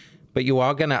reaction, but you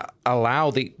are going to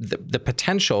allow the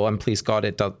potential, and please God,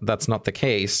 that's not the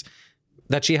case,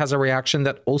 that she has a reaction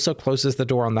that also closes the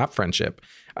door on that friendship.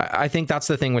 I think that's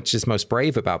the thing which is most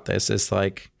brave about this, is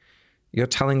like, you're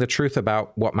telling the truth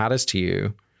about what matters to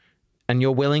you. And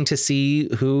you're willing to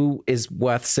see who is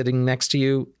worth sitting next to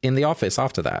you in the office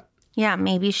after that. Yeah,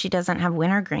 maybe she doesn't have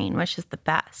wintergreen, which is the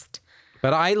best.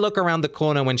 But I look around the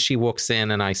corner when she walks in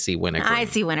and I see wintergreen. I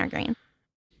see wintergreen.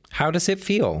 How does it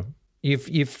feel?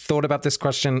 You've thought about this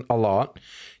question a lot.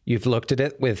 You've looked at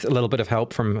it with a little bit of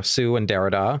help from Sue and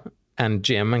Derrida and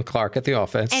Jim and Clark at the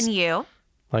office. And you.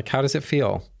 Like, how does it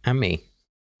feel? And me.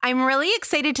 I'm really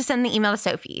excited to send the email to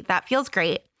Sophie. That feels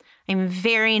great. I'm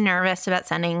very nervous about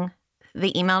sending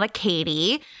the email to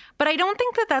Katie, but I don't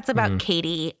think that that's about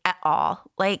Katie at all.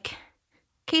 Like,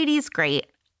 Katie's great.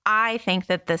 I think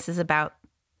that this is about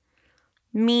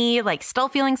me, like, still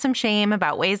feeling some shame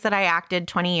about ways that I acted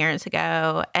 20 years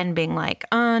ago and being like,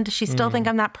 does she still think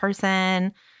I'm that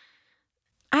person?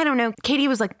 I don't know. Katie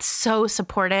was like so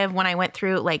supportive when I went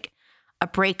through like a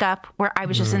breakup where I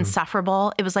was just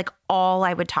insufferable. It was like all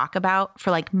I would talk about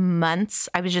for like months.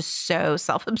 I was just so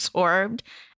self-absorbed.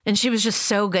 And she was just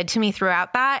so good to me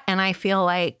throughout that. And I feel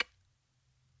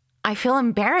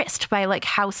embarrassed by like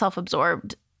how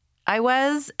self-absorbed I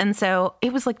was. And so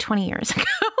it was like 20 years ago.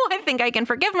 I think I can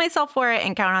forgive myself for it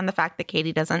and count on the fact that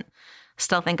Katie doesn't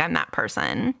still think I'm that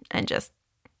person, and just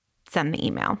send the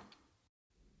email.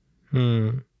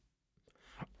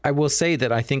 I will say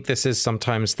that I think this is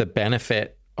sometimes the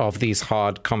benefit of these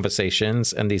hard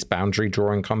conversations and these boundary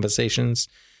drawing conversations,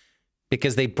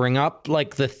 because they bring up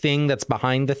like the thing that's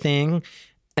behind the thing,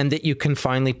 and that you can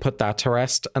finally put that to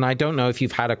rest. And I don't know if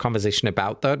you've had a conversation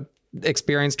about that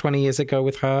experience 20 years ago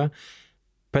with her,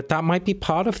 but that might be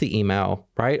part of the email,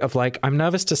 right? Of like, I'm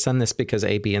nervous to send this because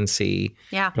A, B, and C.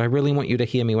 Yeah. But I really want you to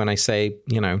hear me when I say,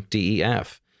 D, E,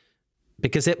 F,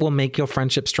 because it will make your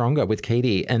friendship stronger with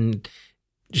Katie, and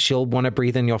she'll want to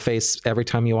breathe in your face every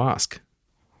time you ask.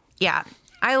 Yeah.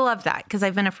 I love that, because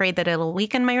I've been afraid that it'll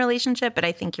weaken my relationship, but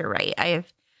I think you're right. I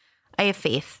have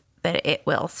faith that it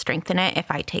will strengthen it if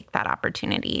I take that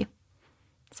opportunity.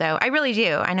 So I really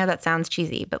do. I know that sounds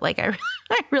cheesy, but like I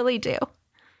really do.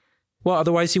 Well,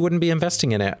 otherwise you wouldn't be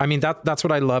investing in it. I mean, that's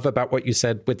what I love about what you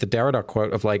said with the Derrida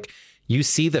quote of like, you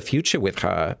see the future with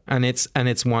her, and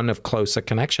it's one of closer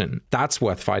connection. That's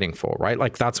worth fighting for, right?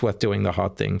 Like, that's worth doing the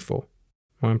hard thing for.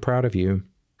 Well, I'm proud of you.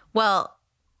 Well,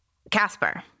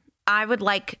 Casper, I would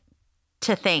like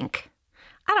to thank.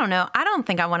 I don't know. I don't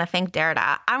think I want to thank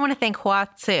Derrida. I want to thank Hua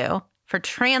Tzu for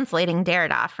translating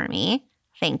Derrida for me.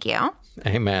 Thank you.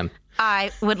 Amen.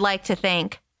 I would like to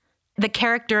thank the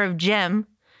character of Jim,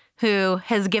 who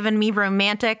has given me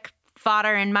romantic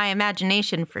fodder in my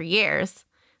imagination for years.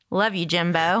 Love you,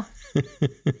 Jimbo.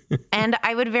 And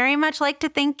I would very much like to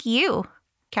thank you,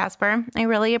 Casper. I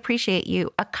really appreciate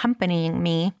you accompanying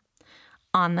me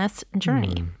on this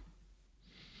journey.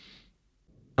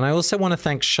 And I also want to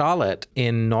thank Charlotte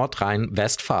in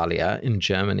Nordrhein-Westphalia in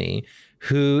Germany,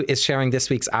 who is sharing this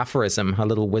week's aphorism, her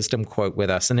little wisdom quote with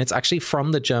us. And it's actually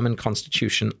from the German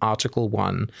Constitution, Article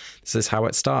 1. This is how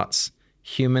it starts.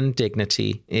 Human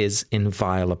dignity is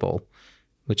inviolable,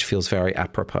 which feels very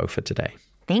apropos for today.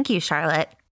 Thank you, Charlotte.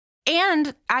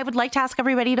 And I would like to ask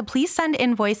everybody to please send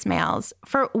in voicemails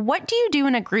for what do you do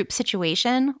in a group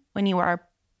situation when you are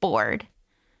bored?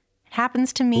 It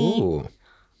happens to me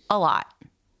a lot.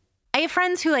 I have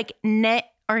friends who like knit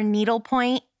or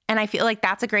needlepoint, and I feel like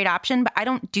that's a great option, but I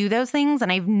don't do those things, and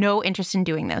I have no interest in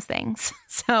doing those things.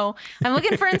 So I'm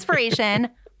looking for inspiration.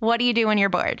 What do you do when you're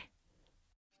bored?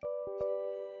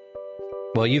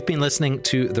 Well, you've been listening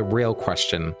to The Real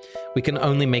Question. We can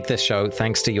only make this show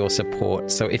thanks to your support.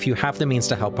 So if you have the means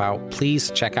to help out,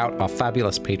 please check out our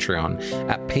fabulous Patreon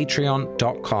at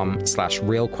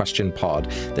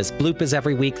patreon.com/realquestionpod. There's bloopers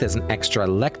every week. There's an extra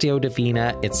Lectio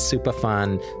Divina. It's super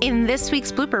fun. In this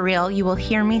week's blooper reel, you will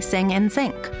hear me sing in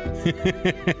sync.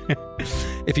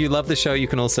 If you love the show, you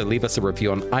can also leave us a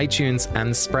review on iTunes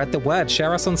and spread the word.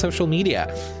 Share us on social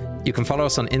media. You can follow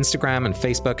us on Instagram and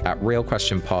Facebook at Real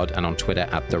Question Pod and on Twitter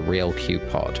at The Real Q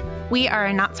Pod. We are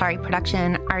a Not Sorry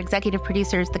production. Our executive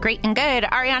producers, the great and good,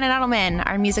 Ariana Nettleman.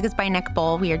 Our music is by Nick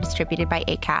Bull. We are distributed by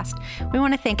Acast. We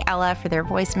want to thank Ella for their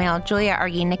voicemail, Julia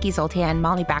Argy, Nikki Zoltan,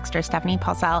 Molly Baxter, Stephanie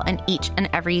Paulsell, and each and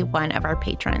every one of our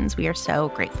patrons. We are so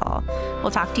grateful. We'll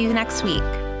talk to you next week.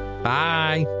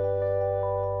 Bye.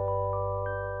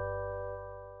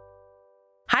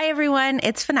 Hi, everyone.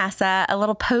 It's Vanessa. A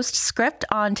little postscript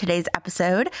on today's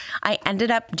episode. I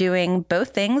ended up doing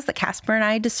both things that Casper and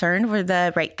I discerned were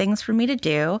the right things for me to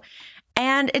do.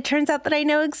 And it turns out that I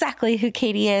know exactly who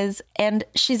Katie is, and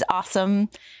she's awesome.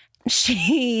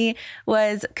 She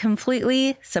was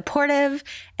completely supportive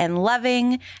and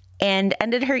loving and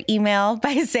ended her email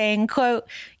by saying, quote,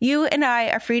 "You and I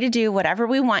are free to do whatever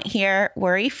we want here,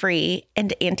 worry-free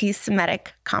and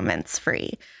anti-Semitic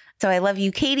comments-free." So I love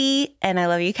you, Katie, and I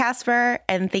love you, Casper,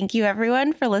 and thank you,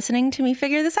 everyone, for listening to me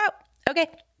figure this out. Okay,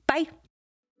 bye.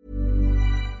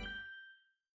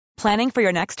 Planning for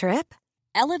your next trip?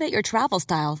 Elevate your travel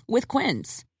style with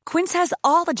Quince. Quince has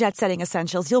all the jet-setting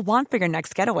essentials you'll want for your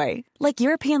next getaway, like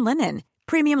European linen,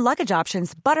 premium luggage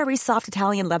options, buttery soft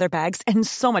Italian leather bags, and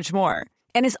so much more.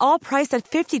 And is all priced at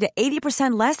 50 to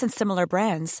 80% less than similar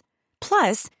brands.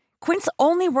 Plus, Quince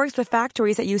only works with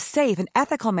factories that use safe and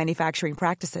ethical manufacturing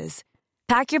practices.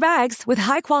 Pack your bags with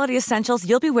high-quality essentials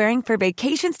you'll be wearing for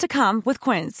vacations to come with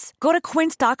Quince. Go to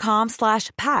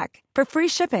quince.com/pack for free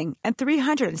shipping and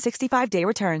 365-day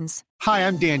returns. Hi,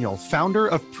 I'm Daniel, founder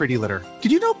of Pretty Litter.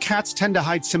 Did you know cats tend to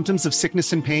hide symptoms of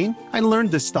sickness and pain? I learned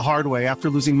this the hard way after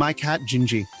losing my cat,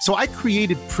 Gingy. So I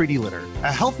created Pretty Litter,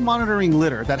 a health monitoring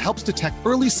litter that helps detect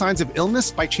early signs of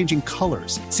illness by changing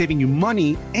colors, saving you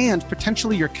money and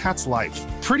potentially your cat's life.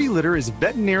 Pretty Litter is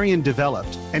veterinarian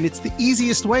developed, and it's the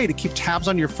easiest way to keep tabs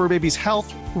on your fur baby's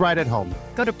health right at home.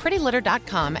 Go to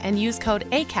prettylitter.com and use code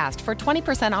ACAST for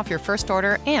 20% off your first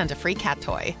order and a free cat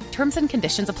toy. Terms and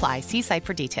conditions apply. See site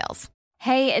for details.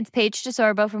 Hey, it's Paige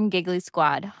DeSorbo from Giggly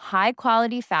Squad. High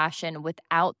quality fashion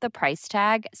without the price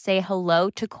tag. Say hello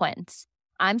to Quince.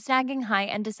 I'm snagging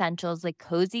high-end essentials like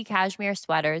cozy cashmere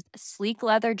sweaters, sleek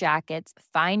leather jackets,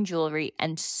 fine jewelry,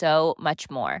 and so much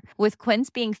more. With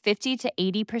Quince being 50 to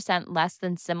 80% less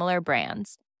than similar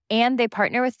brands. And they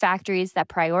partner with factories that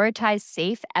prioritize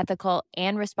safe, ethical,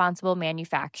 and responsible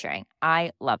manufacturing.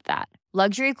 I love that.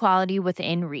 Luxury quality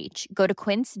within reach. Go to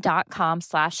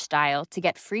quince.com/style to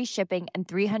get free shipping and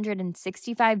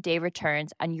 365-day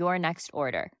returns on your next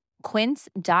order.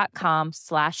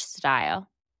 Quince.com/style.